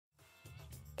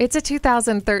It's a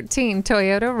 2013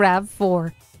 Toyota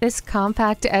RAV4. This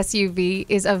compact SUV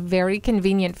is a very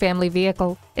convenient family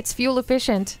vehicle. It's fuel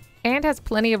efficient and has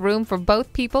plenty of room for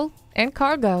both people and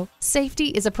cargo. Safety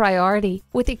is a priority,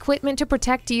 with equipment to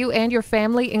protect you and your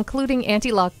family, including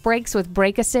anti-lock brakes with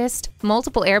brake assist,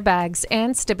 multiple airbags,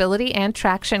 and stability and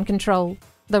traction control.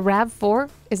 The RAV4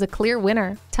 is a clear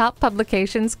winner. Top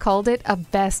publications called it a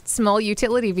best small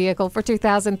utility vehicle for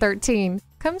 2013.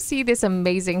 Come see this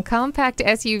amazing compact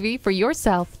SUV for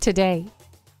yourself today.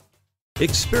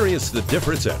 Experience the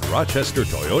difference at Rochester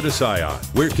Toyota Scion.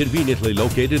 We're conveniently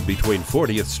located between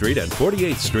 40th Street and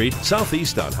 48th Street,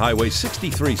 southeast on Highway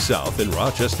 63 South in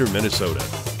Rochester,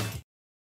 Minnesota.